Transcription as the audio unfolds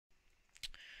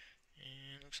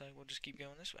looks like we'll just keep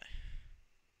going this way.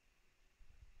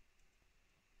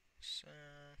 So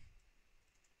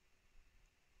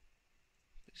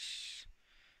this,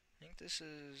 I think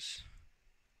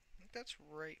that's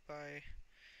right by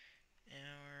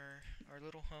our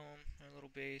little home, our little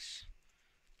base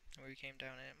where we came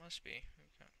down. It must be.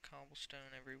 We've got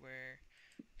cobblestone everywhere.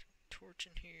 Torch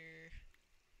in here.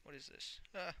 What is this?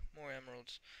 Ah, more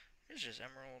emeralds. There's just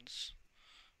emeralds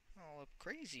all up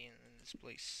crazy in this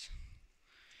place.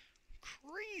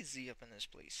 Crazy up in this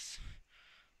place.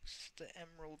 It's the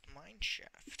emerald mine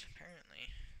shaft, apparently.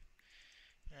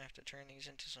 I have to turn these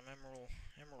into some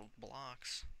emerald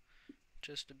blocks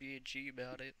just to be a G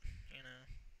about it, you know.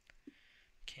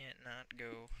 Can't not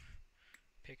go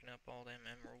picking up all them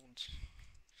emeralds.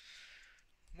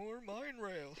 More mine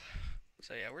rail.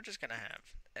 So yeah, we're just gonna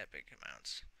have epic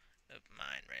amounts of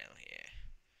mine rail here.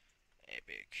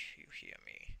 Epic, you hear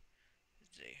me?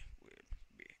 They will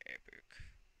be epic.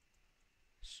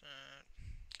 So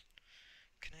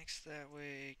connects that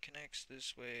way, connects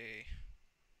this way.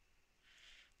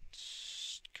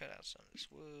 Let's cut out some of this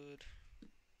wood.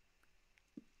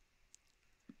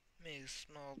 Make a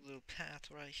small little path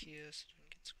right here so we can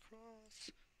get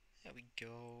across. There we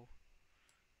go.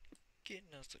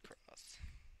 Getting us across.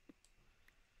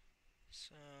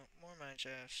 So, more mine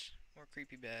shafts, more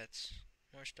creepy bats,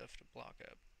 more stuff to block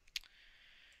up.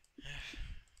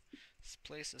 This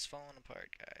place is falling apart,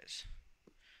 guys.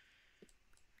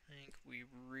 I think we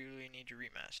really need to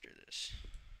remaster this.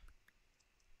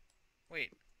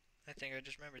 Wait, I think I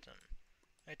just remembered something.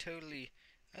 I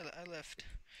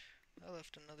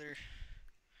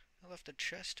left a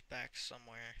chest back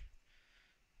somewhere.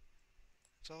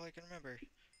 That's all I can remember.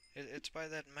 It's by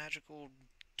that magical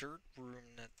dirt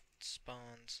room that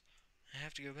spawns. I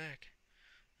have to go back.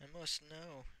 I must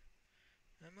know.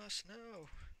 I must know.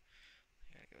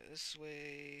 I gotta go this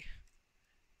way.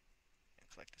 And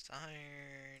collect this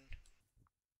iron.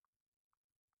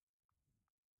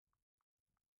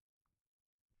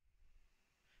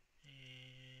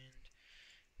 And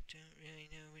don't really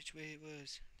know which way it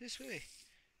was. This way.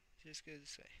 Just go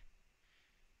this way.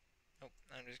 Oh,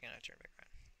 I'm just gonna turn back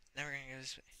around. Now we're gonna go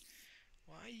this way.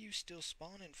 Why are you still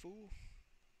spawning, fool?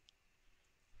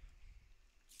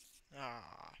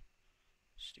 Ah,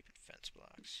 stupid fence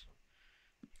blocks.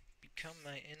 Become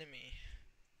my enemy.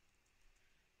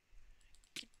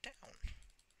 Get down.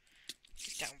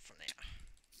 Get down from there.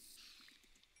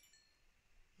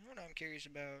 You know what I'm curious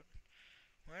about?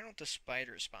 Why don't the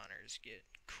spider spawners get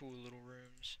cool little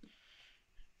rooms?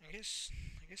 I guess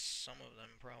some of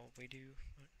them probably do.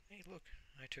 But hey, look,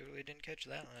 I totally didn't catch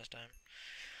that last time.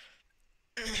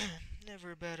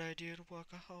 Never a bad idea to walk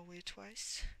a hallway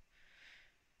twice.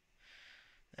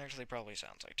 Actually, probably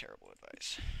sounds like terrible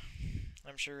advice.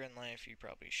 I'm sure in life you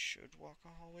probably should walk a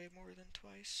hallway more than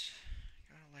twice.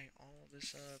 Gotta light all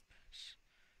this up.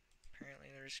 Apparently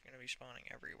there's gonna be spawning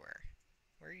everywhere.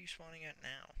 Where are you spawning at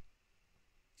now?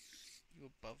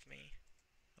 You above me?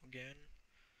 Again?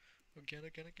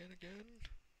 Again?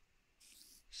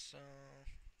 So,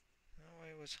 that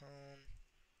way was home.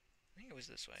 I think it was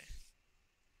this way.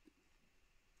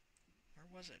 Where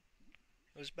was it?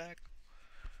 It was back.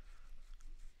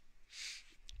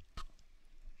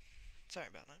 Sorry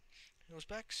about that. It was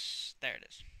back. There it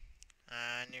is.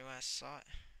 I knew I saw it.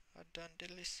 I done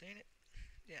diddly seen it.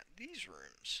 Yeah, these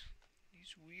rooms.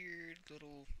 These weird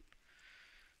little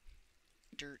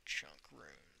dirt chunk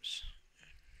rooms.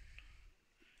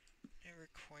 Never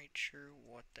quite sure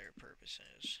what their purpose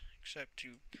is, except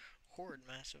to hoard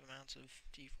massive amounts of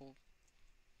default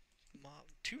mob.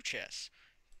 2 chests.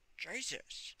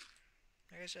 Jesus.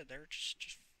 Like I said, there are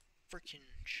just freaking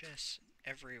chests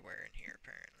everywhere in here,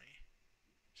 apparently.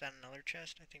 Is that another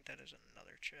chest? I think that is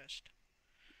another chest.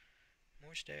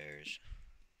 More stairs.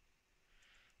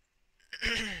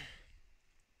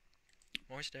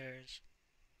 More stairs.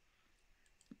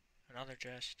 Another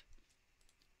chest.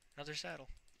 Another saddle.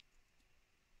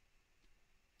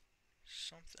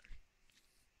 Something.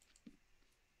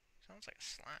 Sounds like a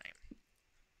slime.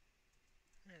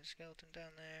 There's a skeleton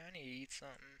down there. I need to eat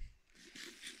something.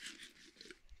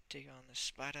 Take on the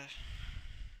spider.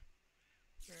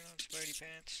 Wearing on spidey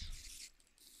pants.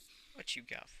 What you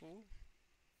got, fool?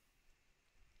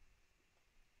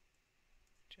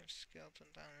 Just a skeleton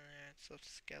down there. It's so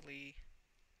skelly.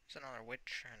 There's another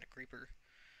witch and a creeper.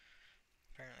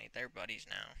 Apparently they're buddies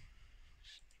now.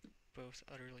 Both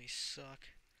utterly suck.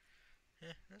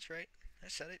 Yeah, that's right. I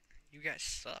said it. You guys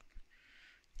suck.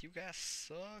 You guys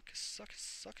suck. Suck.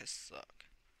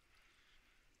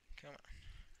 Come on.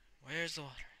 Where's the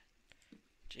water?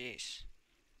 Jeez.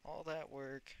 All that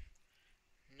work.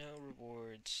 No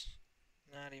rewards.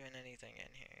 Not not even anything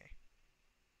in here.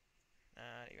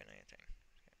 Not even anything.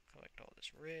 Collect all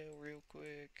this real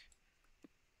quick.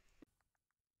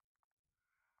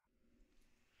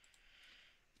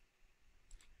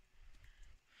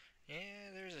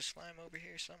 Yeah, there's a slime over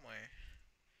here somewhere.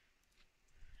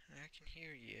 I can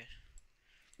hear you.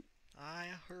 I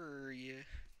heard you,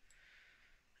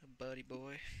 buddy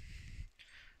boy.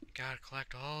 Gotta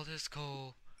collect all this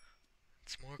coal.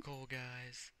 It's more coal,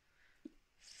 guys.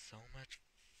 So much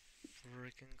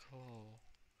freaking coal.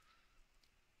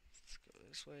 Let's go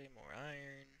this way, more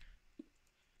iron.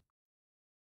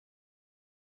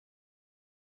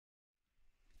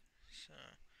 So,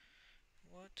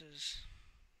 what does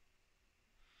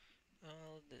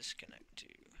all of this connect to?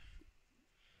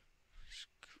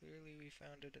 Clearly we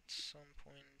found it at some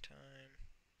point in time.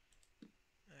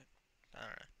 I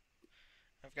don't know.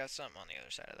 I've got something on the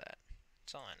other side of that.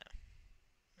 That's all I know.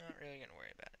 Not really gonna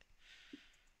worry about it.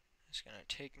 Just gonna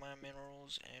take my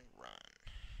minerals and run.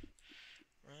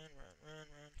 Run.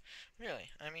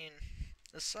 Really, I mean,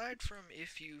 aside from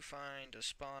if you find a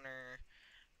spawner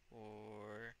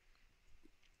or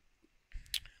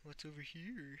what's over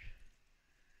here?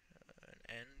 An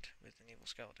end with an evil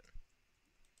skeleton.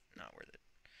 Not worth it.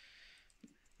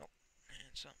 Oh,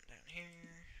 and something down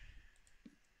here.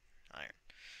 Iron.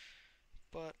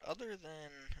 But other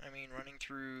than, I mean, running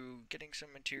through, getting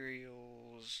some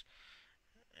materials,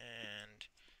 and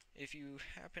if you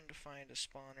happen to find a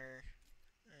spawner,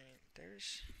 I mean,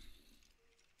 there's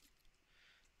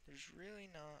really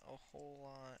not a whole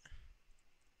lot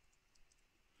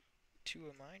to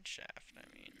a mine shaft. I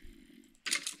mean,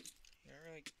 you don't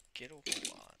really get a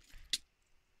whole lot.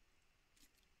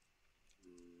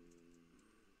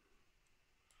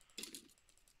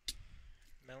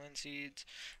 Melon seeds.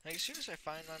 Like, as soon as I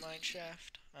find my mine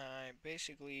shaft, I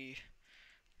basically...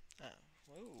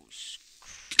 whoa,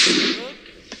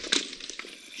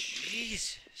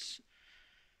 Jesus.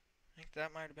 I think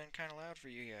that might have been kind of loud for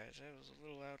you guys. That was a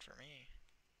little loud for me.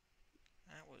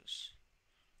 That was...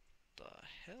 the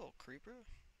hell, creeper?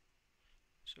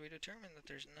 So we determined that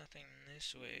there's nothing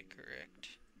this way,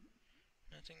 correct?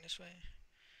 Nothing this way?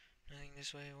 Nothing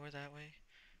this way or that way?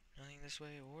 Nothing this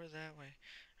way or that way?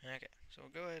 Okay, so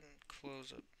we'll go ahead and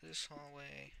close up this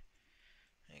hallway.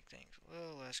 Make things a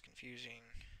little less confusing.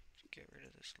 Get rid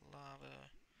of this lava.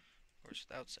 Of course,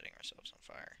 without setting ourselves on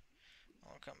fire.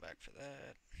 I'll come back for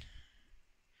that.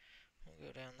 We'll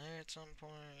go down there at some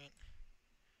point.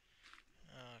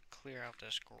 Clear out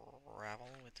this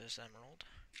gravel with this emerald.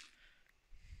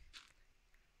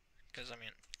 Because, I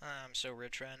mean, I'm so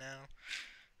rich right now.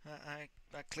 I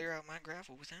clear out my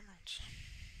gravel with emeralds.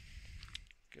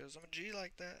 Because I'm a G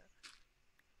like that.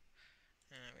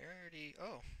 And we already...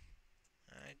 oh.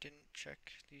 I didn't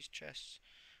check these chests.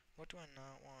 What do I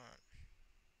not want?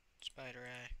 Spider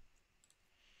eye.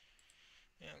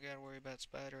 You don't gotta worry about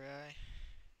spider eye.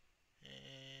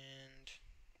 And...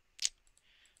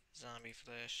 zombie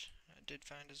flesh. I did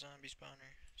find a zombie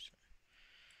spawner, so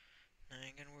I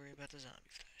ain't gonna worry about the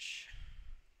zombie flesh.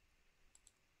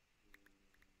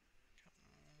 Got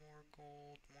more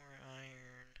gold, more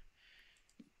iron.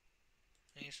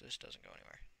 I guess this doesn't go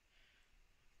anywhere.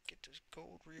 Get this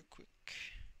gold real quick.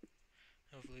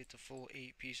 Hopefully it's a full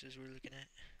 8 pieces we're looking at.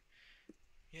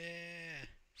 Yeah!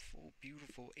 Full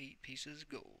beautiful 8 pieces of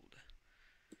gold.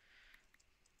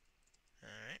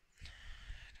 Alright.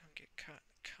 Don't get caught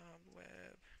in the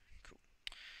cobweb. Cool.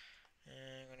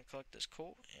 And I'm gonna collect this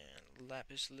coal and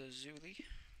lapis lazuli.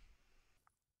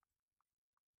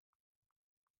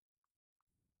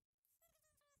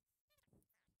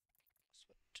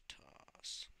 What to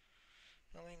toss?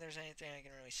 I don't think there's anything I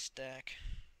can really stack.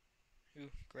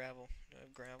 Ooh, gravel. Do I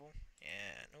have gravel?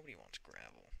 Yeah, nobody wants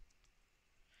gravel.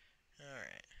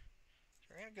 Alright. So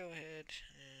we're gonna go ahead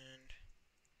and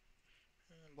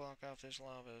block off this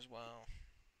lava as well.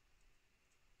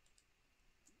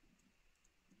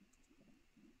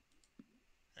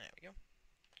 There we go.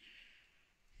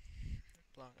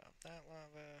 Block off that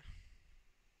lava.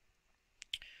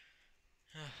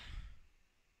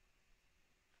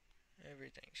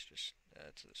 Everything's just,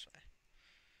 that's this way.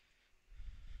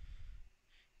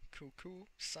 Cool.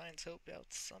 Signs help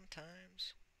out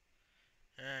sometimes.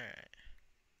 Alright.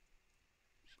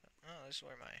 So, oh, this is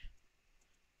where my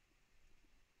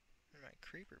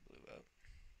creeper blew up.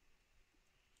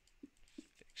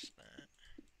 Fix that.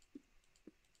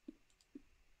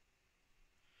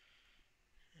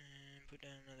 And put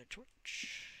down another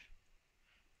torch.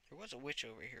 There was a witch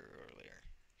over here earlier.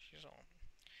 She's all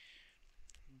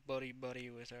buddy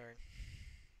with our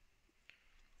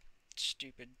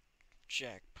stupid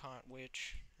jackpot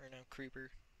witch, or no,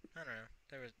 creeper. I don't know.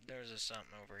 There was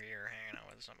something over here hanging out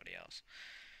with with somebody else.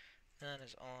 That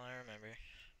is all I remember.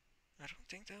 I don't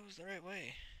think that was the right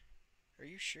way. Are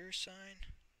you sure, sign?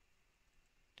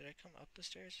 Did I come up the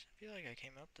stairs? I feel like I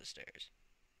came up the stairs.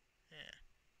 Yeah.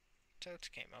 Toads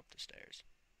came up the stairs.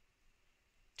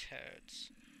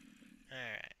 Toads.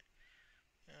 Alright.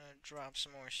 Drop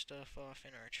some more stuff off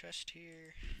in our chest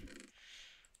here.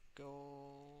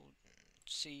 Gold, and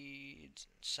seeds,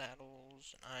 and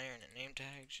saddles, and iron, and name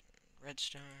tags, and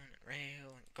redstone, and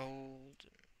rail, and gold,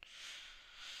 and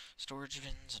storage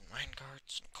bins, and mine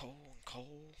carts, and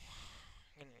coal.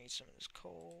 I'm gonna need some of this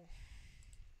coal.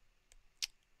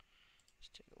 Let's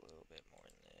take a little bit more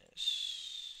than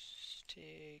this.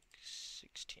 Take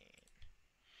 16.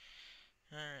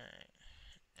 Alright.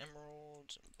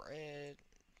 Emeralds, and bread,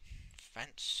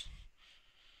 fence.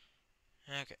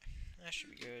 Okay, that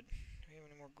should be good. Do we have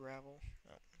any more gravel?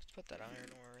 No, let's put that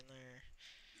iron ore in there.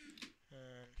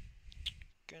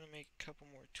 Gonna make a couple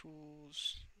more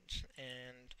tools,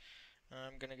 and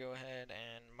I'm gonna go ahead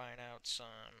and mine out some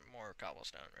more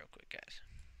cobblestone real quick, guys.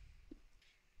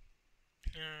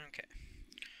 Okay,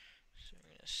 so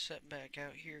we're gonna set back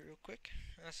out here real quick.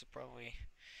 That's probably,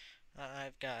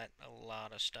 I've got a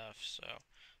lot of stuff, so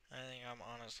I think I'm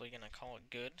honestly gonna call it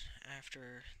good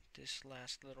after this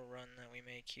last little run that we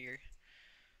make here.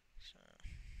 So,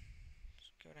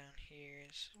 let's go down here.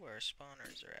 This is where our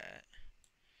spawners are at,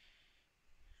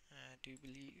 I do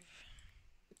believe.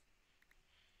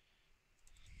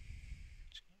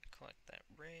 Just gonna collect that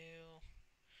rail.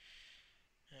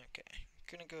 Okay,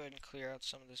 gonna go ahead and clear out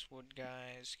some of this wood,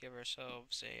 guys. Give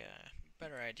ourselves a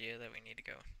better idea that we need to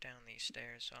go down these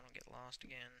stairs so I don't get lost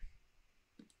again.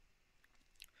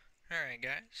 Alright,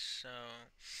 guys, so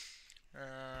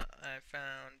I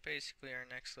found basically our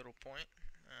next little point.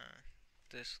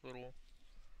 This little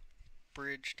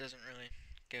bridge doesn't really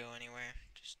go anywhere,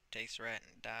 just takes a rat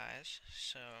and dies.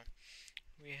 So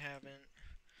we haven't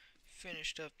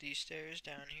finished up these stairs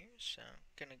down here, so I'm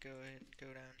gonna go ahead and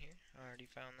go down here. I already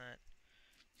found that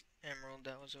emerald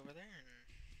that was over there, and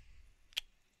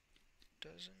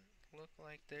doesn't look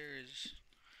like there's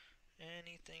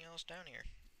anything else down here.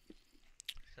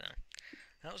 So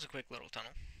that was a quick little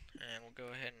tunnel, and we'll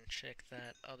go ahead and check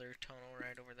that other tunnel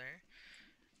right over there.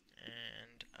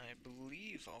 And I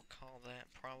believe I'll call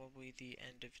that probably the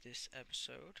end of this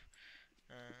episode.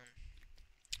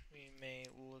 We may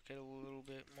look at a little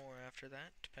bit more after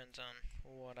that. Depends on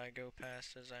what I go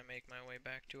past as I make my way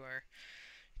back to our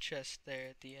chest there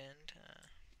at the end.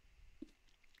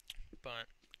 But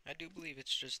I do believe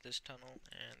it's just this tunnel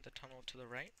and the tunnel to the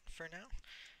right for now.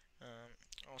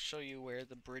 I'll show you where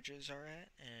the bridges are at,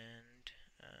 and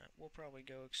we'll probably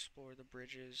go explore the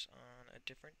bridges on a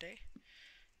different day.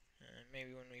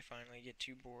 Maybe when we finally get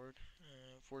too bored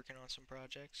of working on some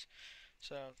projects.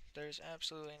 So there's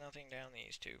absolutely nothing down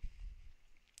these two.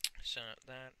 So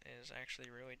that is actually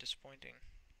really disappointing.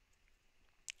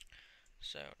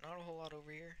 So not a whole lot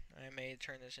over here. I may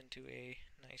turn this into a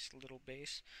nice little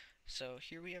base. So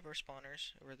here we have our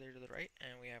spawners over there to the right,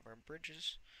 and we have our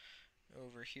bridges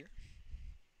over here.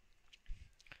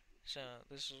 So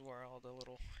this is where all the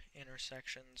little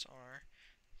intersections are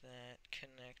that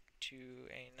connect to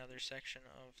another section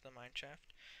of the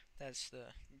mineshaft. That's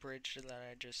the bridge that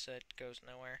I just said goes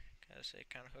nowhere, because it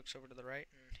kind of hooks over to the right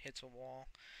and hits a wall.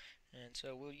 And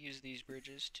so we'll use these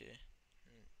bridges to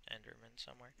Enderman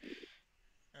somewhere.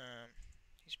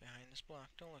 He's behind this block.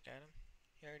 Don't look at him.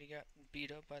 He already got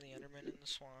beat up by the Enderman in the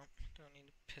swamp. Don't need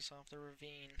to piss off the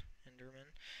ravine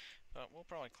Enderman. But we'll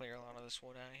probably clear a lot of this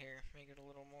wood out of here, make it a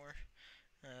little more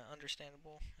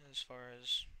understandable as far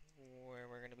as where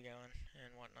we're going to be going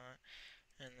and whatnot.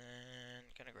 And then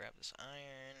gonna grab this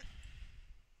iron.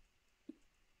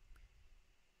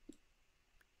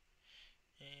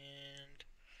 And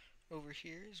over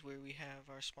here is where we have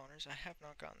our spawners. I have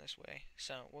not gone this way,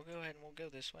 so we'll go ahead and we'll go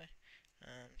this way,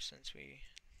 since we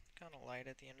got a light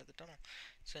at the end of the tunnel,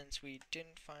 since we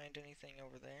didn't find anything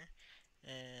over there.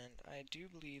 And I do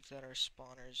believe that our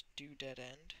spawners do dead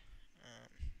end.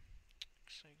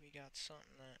 Looks like we got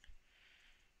something that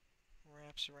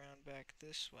wraps around back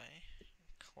this way.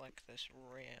 Collect this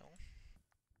rail.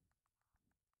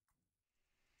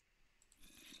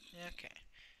 Okay.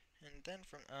 And then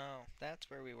from, oh, that's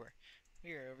where we were.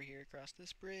 We are over here across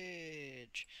this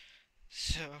bridge.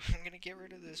 So, I'm gonna get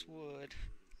rid of this wood.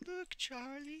 Look,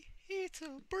 Charlie, it's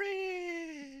a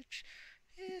bridge!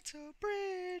 It's a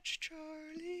bridge,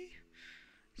 Charlie!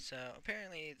 So,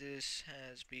 apparently this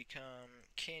has become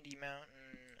Candy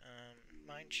Mountain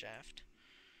Mineshaft,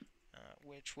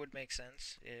 which would make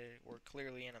sense. We're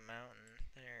clearly in a mountain.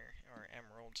 There are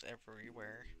emeralds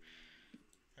everywhere.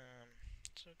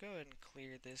 So go ahead and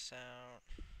clear this out.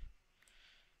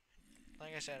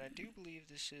 like I said, I do believe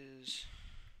this is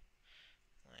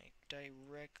like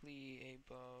directly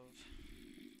above.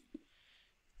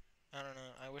 I don't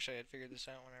know. I wish I had figured this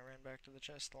out when I ran back to the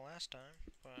chest the last time,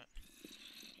 but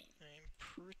I'm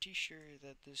pretty sure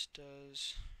that this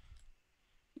does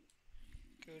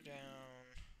go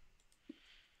down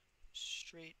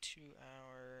straight to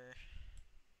our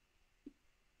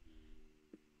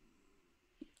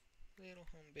little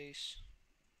home base,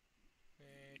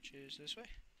 which is this way.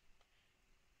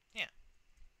 Yeah.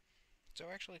 So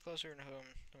we're actually closer to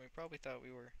home than we probably thought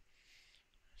we were.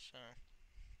 So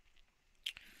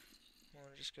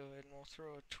we'll just go ahead and we'll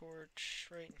throw a torch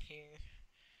right in here,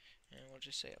 and we'll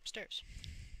just say upstairs.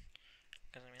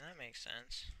 Because, I mean, that makes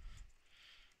sense.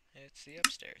 It's the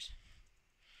upstairs.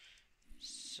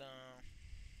 So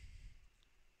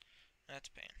that's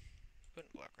pain. Put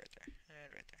a block right there,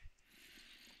 and right there.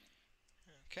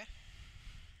 Okay.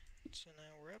 So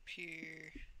now we're up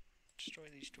here. Destroy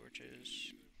these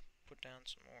torches. Put down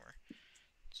some more.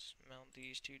 Let's meld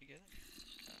these two together.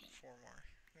 Got 4 more.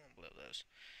 We won't blow those.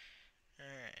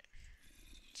 Alright.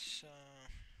 So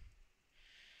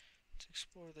let's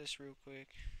explore this real quick.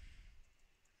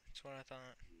 That's what I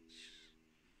thought.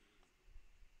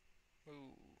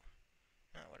 Ooh.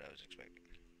 Not what I was expecting.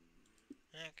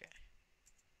 Okay.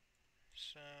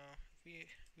 So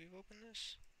we've opened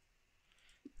this.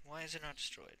 Why is it not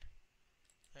destroyed?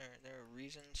 There are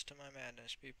reasons to my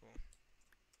madness, people.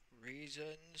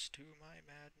 Reasons to my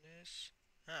madness.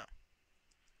 Oh.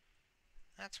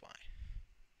 That's why.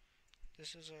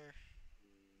 This is our...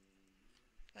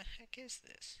 The heck is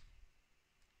this?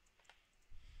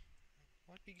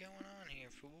 What be going on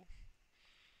here, fool?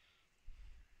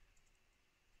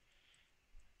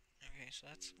 Okay, so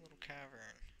that's a little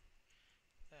cavern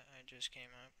that I just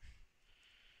came up.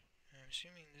 I'm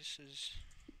assuming this is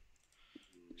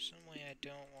some way I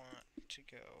don't want to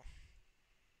go.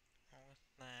 With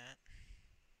that.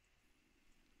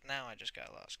 Now I just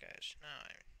got lost, guys. Now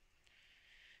I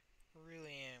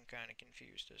really am kind of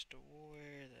confused as to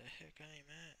where the heck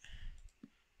I'm at.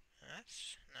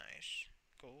 That's nice.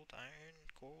 Gold, iron,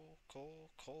 coal,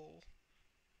 coal, coal,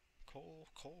 coal,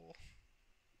 coal.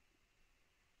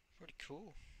 Pretty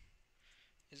cool.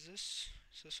 Is this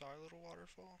our little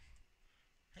waterfall?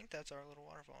 I think that's our little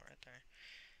waterfall right there.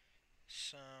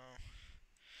 So,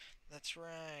 that's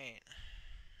right.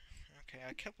 Okay,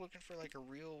 I kept looking for like a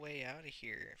real way out of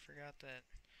here. I forgot that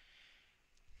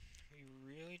we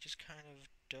really just kind of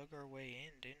dug our way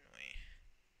in, didn't we?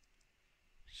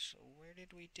 So where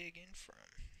did we dig in from?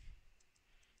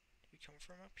 Did we come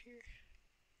from up here?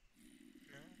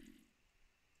 No?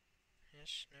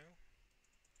 Yes, no?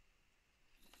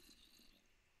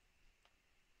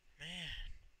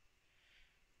 Man.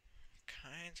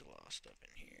 Kinds lost up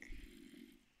in here.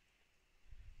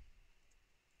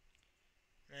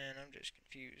 Man, I'm just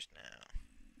confused now.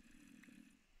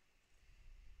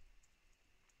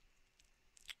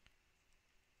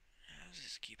 How does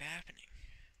this keep happening?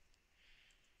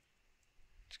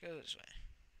 Let's go this way.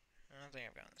 I don't think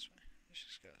I've gone this way. Let's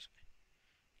just go this way.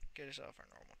 Get us off our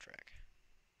normal track.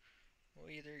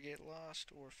 We'll either get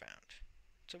lost or found.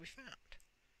 So we found.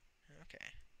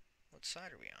 Okay. What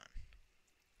side are we on?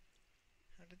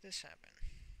 How did this happen?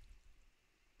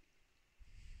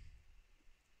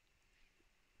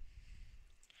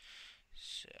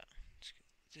 So, let's go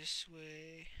this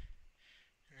way,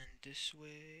 and then this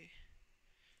way.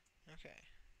 Okay.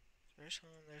 There's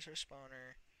home, there's our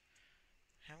spawner.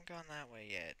 Haven't gone that way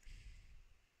yet.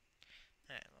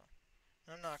 Alright, well,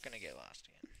 I'm not gonna get lost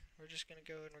again. We're just gonna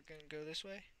go and we're gonna go this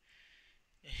way.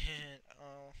 And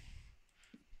I'll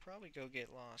probably go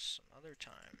get lost some other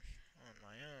time on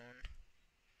my own.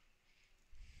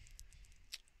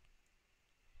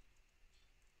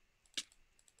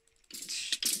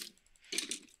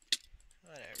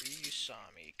 Whatever, you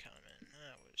saw me coming.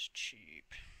 That was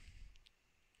cheap.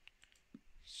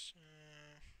 So,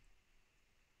 I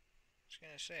was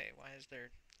gonna say, why is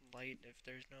there light if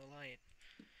there's no light?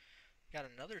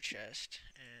 Got another chest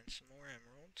and some more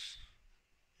emeralds.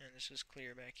 And this is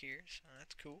clear back here, so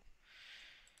that's cool.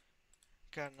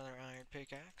 Got another iron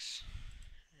pickaxe.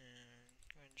 And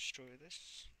go ahead and destroy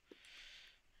this.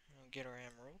 We'll get our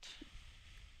emerald.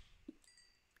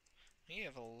 You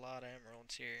have a lot of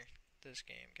emeralds here. This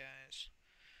game, guys.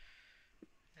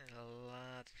 There's a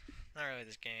lot. Not really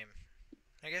this game.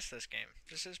 I guess this game.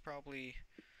 This is probably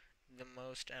the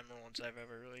most emeralds I've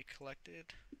ever really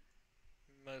collected.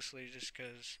 Mostly just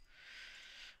because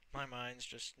my mind's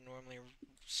just normally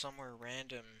somewhere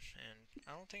random, and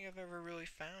I don't think I've ever really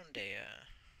found a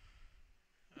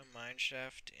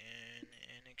mineshaft in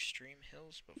Extreme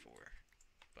Hills before.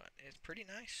 But it's pretty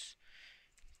nice.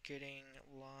 getting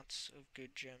lots of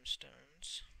good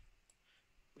gemstones.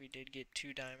 We did get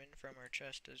 2 diamond from our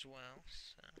chest as well,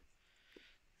 so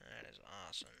that is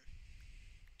awesome.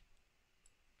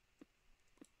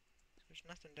 There's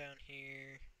nothing down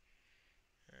here.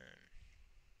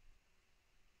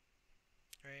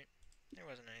 Right? There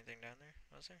wasn't anything down there,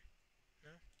 was there?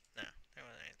 No? No, there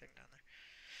wasn't anything down there.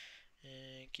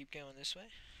 And keep going this way.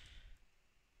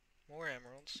 More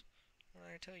emeralds. What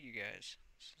did I tell you guys?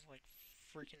 This is like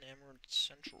freaking Emerald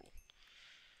Central.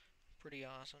 Pretty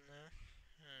awesome though.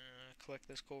 Collect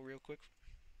this coal real quick.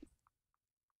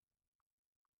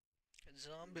 A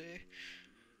zombie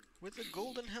with a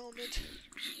golden helmet.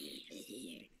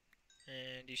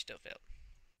 And you still failed.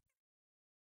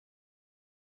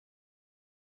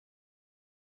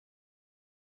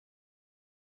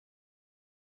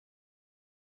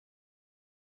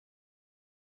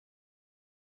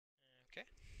 Okay.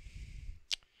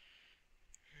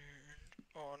 And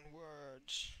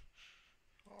onwards.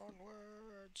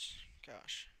 Onwards.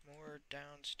 Gosh. More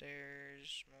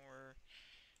downstairs. More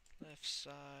left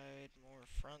side. More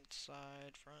front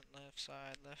side. Front left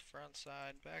side. Left front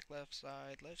side. Back left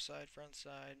side. Left side front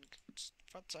side.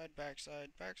 Front side back side.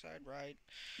 Back side right.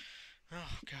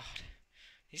 Oh god.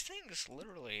 These things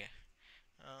literally,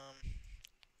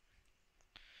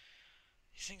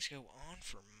 these things go on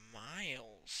for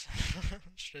miles.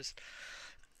 It's just,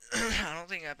 I don't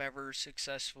think I've ever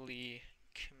successfully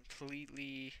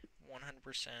completely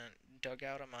 100% dug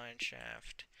out a mine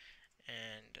shaft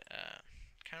and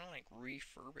kind of like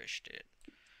refurbished it.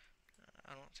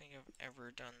 I don't think I've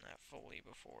ever done that fully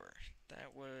before.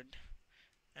 That would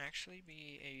actually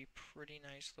be a pretty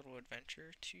nice little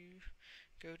adventure to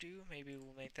go do. Maybe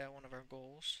we'll make that one of our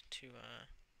goals to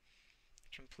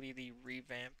completely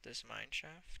revamp this mine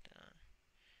shaft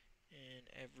in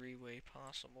every way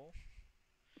possible.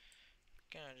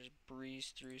 Gonna just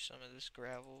breeze through some of this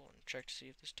gravel and check to see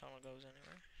if this tunnel goes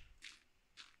anywhere.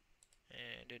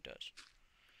 And it does.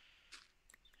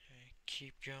 Okay,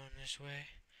 keep going this way.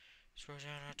 Throw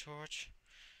down our torch.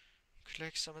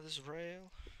 Collect some of this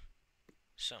rail.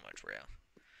 So much rail.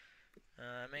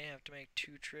 I may have to make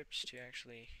 2 trips to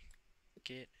actually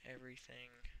get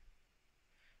everything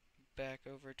back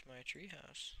over to my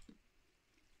treehouse.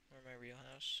 Or my real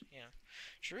house. Yeah.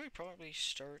 Should really probably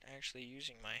start actually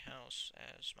using my house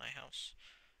as my house.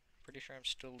 Pretty sure I'm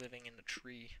still living in the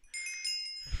tree.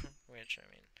 Which,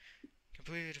 I mean,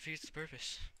 completely defeats the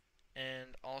purpose.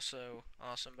 And also,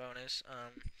 awesome bonus,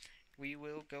 we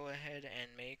will go ahead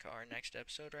and make our next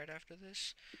episode right after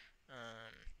this.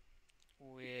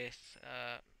 With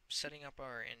setting up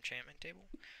our enchantment table.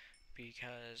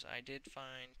 Because I did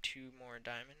find 2 more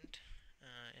diamond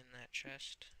in that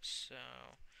chest. So,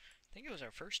 I think it was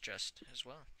our first chest as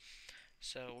well.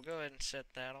 So we'll go ahead and set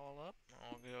that all up.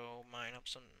 I'll go mine up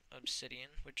some obsidian,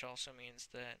 which also means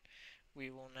that we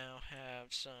will now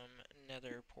have some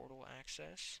nether portal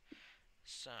access.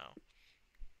 So,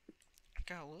 I've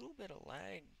got a little bit of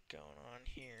lag going on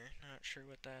here. Not sure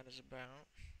what that is about.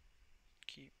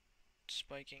 Keep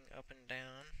spiking up and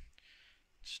down.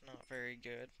 It's not very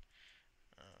good.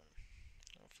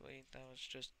 Hopefully that was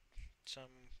just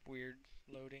some weird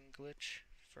loading glitch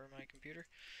for my computer.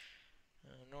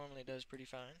 Normally it does pretty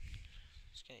fine.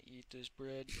 Just gonna eat this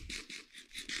bread.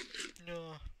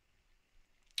 No.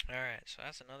 Alright, so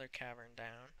that's another cavern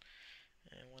down.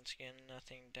 And once again,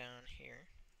 nothing down here.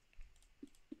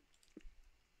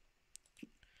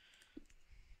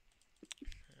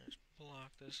 Let's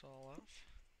block this all off.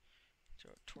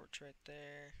 Throw a torch right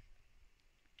there.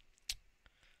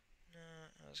 No,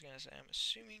 I was gonna say, I'm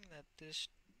assuming that this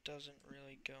doesn't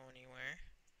really go anywhere.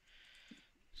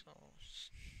 So I'll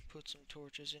put some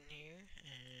torches in here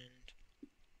and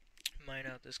mine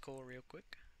out this coal real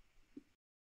quick.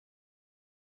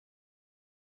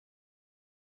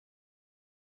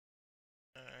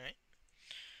 Alright.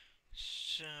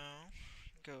 So,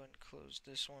 go and close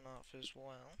this one off as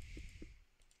well.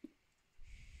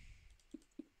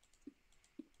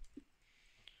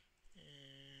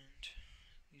 And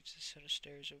leaves a set of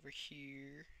stairs over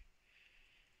here.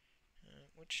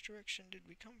 Which direction did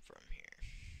we come from here?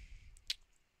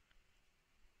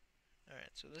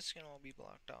 Alright, so this can all be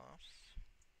blocked off.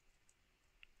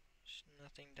 There's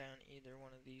nothing down either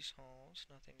one of these halls.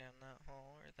 Nothing down that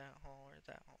hall, or that hall, or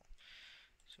that hall.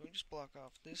 So we just block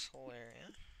off this whole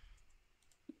area.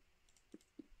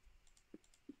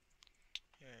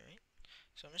 Alright.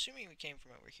 So I'm assuming we came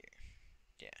from over here.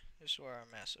 Yeah, this is where our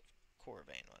massive core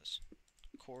vein was.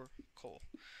 Coal.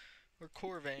 Or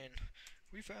core vein.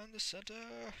 We found the center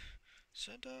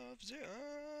of the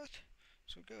earth.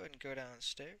 So go ahead and go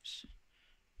downstairs.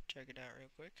 Check it out real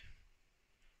quick.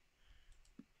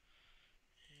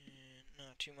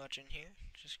 too much in here.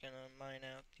 Just gonna mine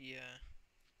out the,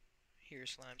 here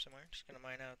slime somewhere. Just gonna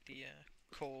mine out the,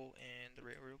 coal and the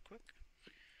rail real quick.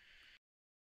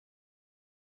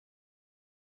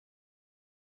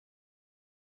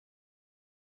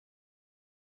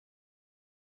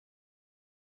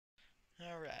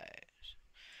 Alright.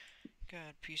 Got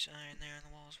a piece of iron there on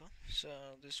the wall as well. So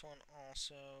this one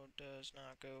also does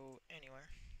not go anywhere.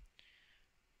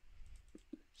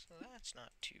 So that's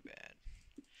not too bad.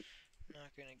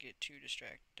 Not gonna get too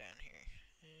distracted down here.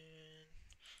 And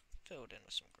fill it in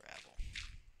with some gravel.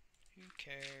 Who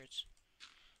cares?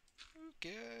 Who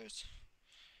cares?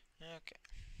 Okay.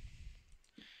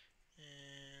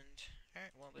 And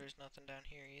alright, well there's nothing down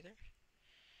here either.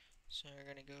 So we're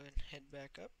gonna go ahead and head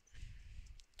back up.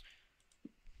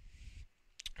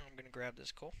 I'm gonna grab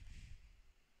this coal.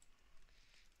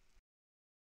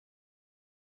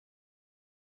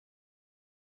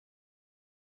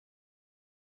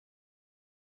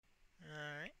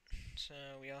 Alright, so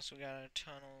we also got a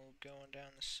tunnel going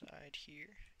down the side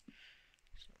here.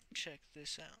 So check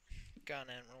this out. Got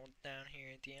an emerald down here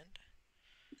at the end.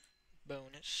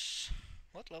 Bonus.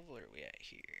 What level are we at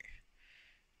here?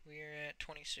 We are at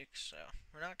 26, so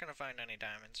we're not going to find any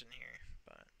diamonds in here,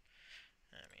 but,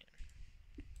 I mean,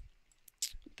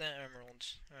 the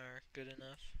emeralds are good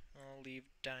enough. I'll leave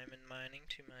diamond mining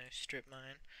to my strip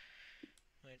mine,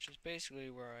 which is basically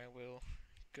where I will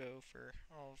go for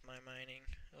all of my mining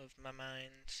of my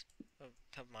mines,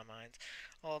 of my mines,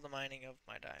 all the mining of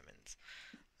my diamonds.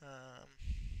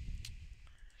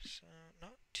 So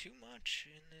not too much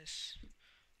in this.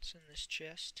 What's in this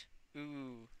chest?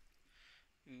 Ooh,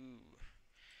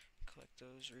 collect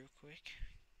those real quick.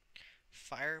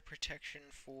 Fire protection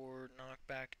for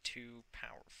knockback 2,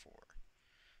 power 4.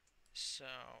 So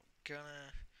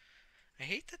I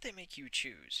hate that they make you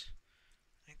choose.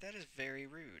 Like, that is very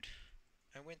rude.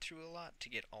 I went through a lot to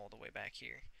get all the way back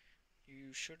here.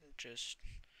 You shouldn't just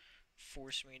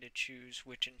force me to choose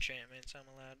which enchantments I'm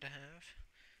allowed to have.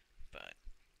 But,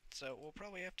 so we'll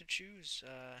probably have to choose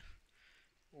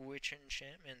which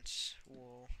enchantments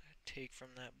we'll take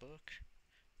from that book.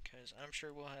 Because I'm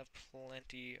sure we'll have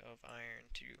plenty of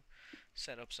iron to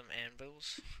set up some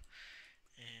anvils.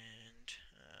 And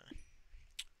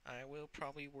I will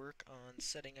probably work on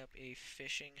setting up a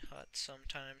fishing hut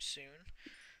sometime soon.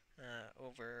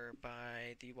 Over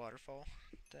by the waterfall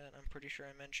that I'm pretty sure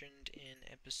I mentioned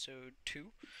in episode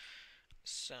 2.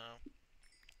 So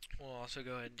we'll also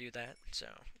go ahead and do that. So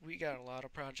we got a lot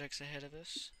of projects ahead of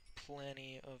us,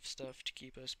 plenty of stuff to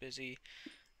keep us busy.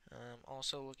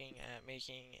 Also looking at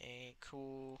making a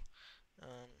cool,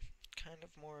 kind of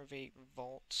more of a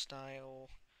vault style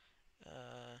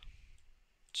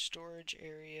storage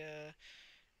area,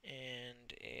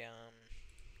 and a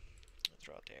I'll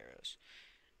throw out the arrows.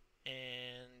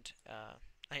 And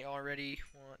I already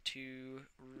want to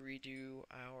redo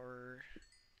our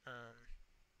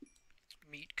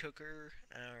meat cooker,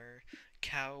 our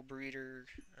cow breeder,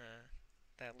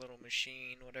 that little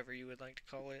machine, whatever you would like to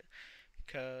call it,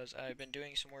 because I've been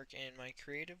doing some work in my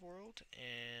creative world,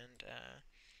 and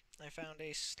I found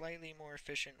a slightly more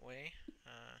efficient way.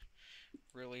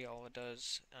 Really, all it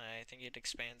does, I think it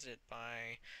expands it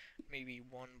by maybe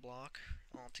 1 block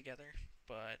altogether,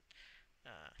 but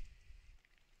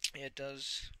it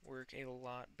does work a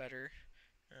lot better.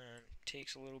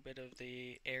 Takes a little bit of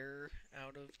the air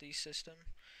out of the system.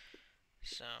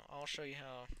 So I'll show you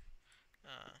how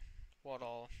what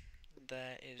all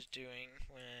that is doing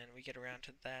when we get around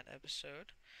to that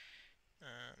episode.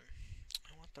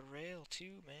 I want the rail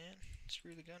too, man.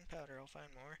 Screw the gunpowder, I'll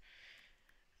find more.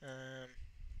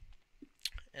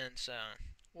 And so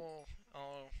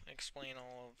I'll explain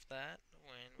all of that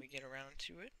when we get around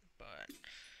to it. But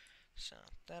so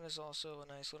that is also a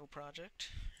nice little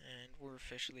project, and we're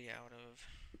officially out of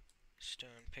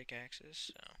stone pickaxes.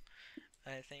 So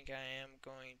I think I am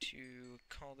going to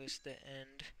call this the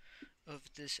end of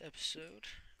this episode.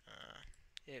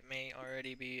 It may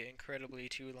already be incredibly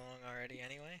too long already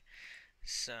anyway,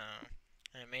 so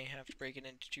I may have to break it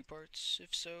into 2 parts.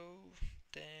 If so,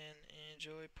 then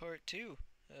enjoy part 2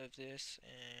 of this,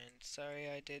 and sorry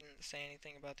I didn't say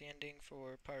anything about the ending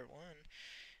for part 1,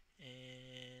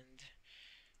 and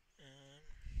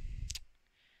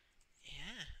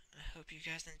yeah, I hope you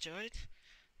guys enjoyed.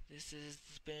 This has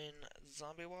been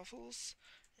Zombie Waffles,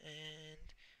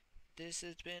 and this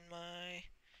has been my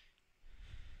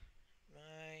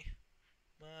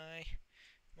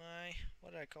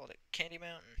what did I call it? Candy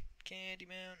Mountain. Candy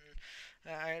Mountain.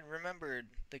 I had remembered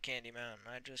the Candy Mountain.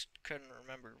 I just couldn't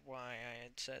remember why I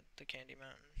had said the Candy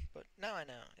Mountain. But now I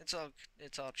know. It's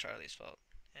all Charlie's fault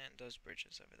and those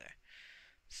bridges over there.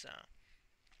 So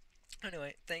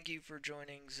Anyway, thank you for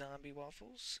joining Zombie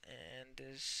Waffles and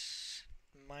this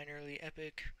minorly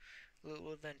epic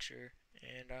little adventure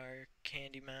in our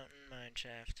Candy Mountain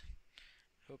mineshaft.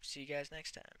 Hope to see you guys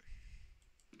next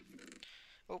time.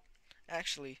 Oh,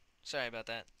 actually, sorry about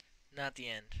that. Not the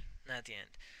end. Not the end.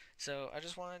 So, I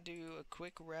just want to do a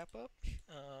quick wrap up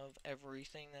of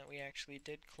everything that we actually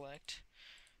did collect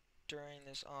during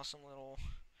this awesome little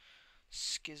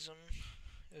schism,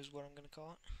 is what I'm going to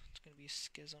call it. It's going to be a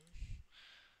schism.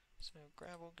 So,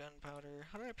 gravel, gunpowder.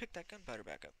 How did I pick that gunpowder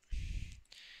back up?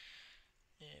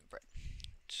 And bread.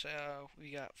 So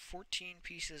we got 14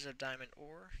 pieces of diamond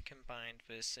ore combined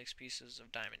with 6 pieces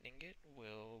of diamond ingot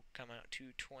will come out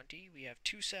to 20. We have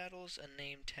 2 saddles, a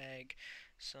name tag,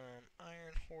 some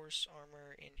iron horse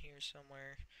armor in here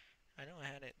somewhere. I know I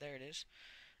had it. There it is.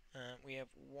 We have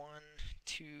 1,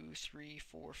 2, 3,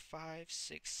 4, 5,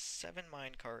 6, 7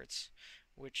 mine carts,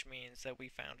 which means that we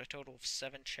found a total of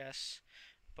 7 chests.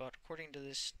 But according to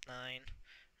this 9,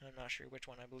 I'm not sure which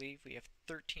one I believe. We have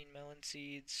 13 melon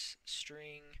seeds,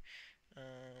 string,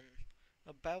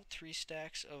 about 3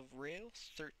 stacks of rail,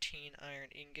 13 iron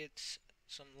ingots,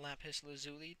 some lapis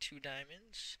lazuli, 2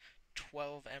 diamonds,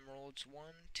 12 emeralds, 1,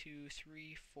 2,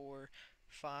 3, 4,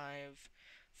 5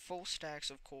 full stacks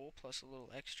of coal plus a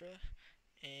little extra,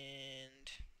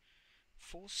 and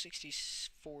full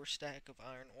 64 stack of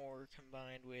iron ore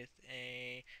combined with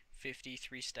a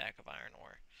 53 stack of iron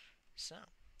ore. So,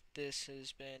 this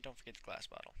has been. Don't forget the glass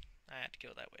bottle. I had to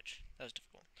kill that witch. That was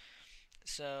difficult.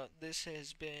 So, this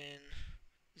has been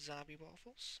Zombie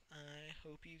Waffles. I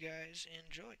hope you guys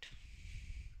enjoyed.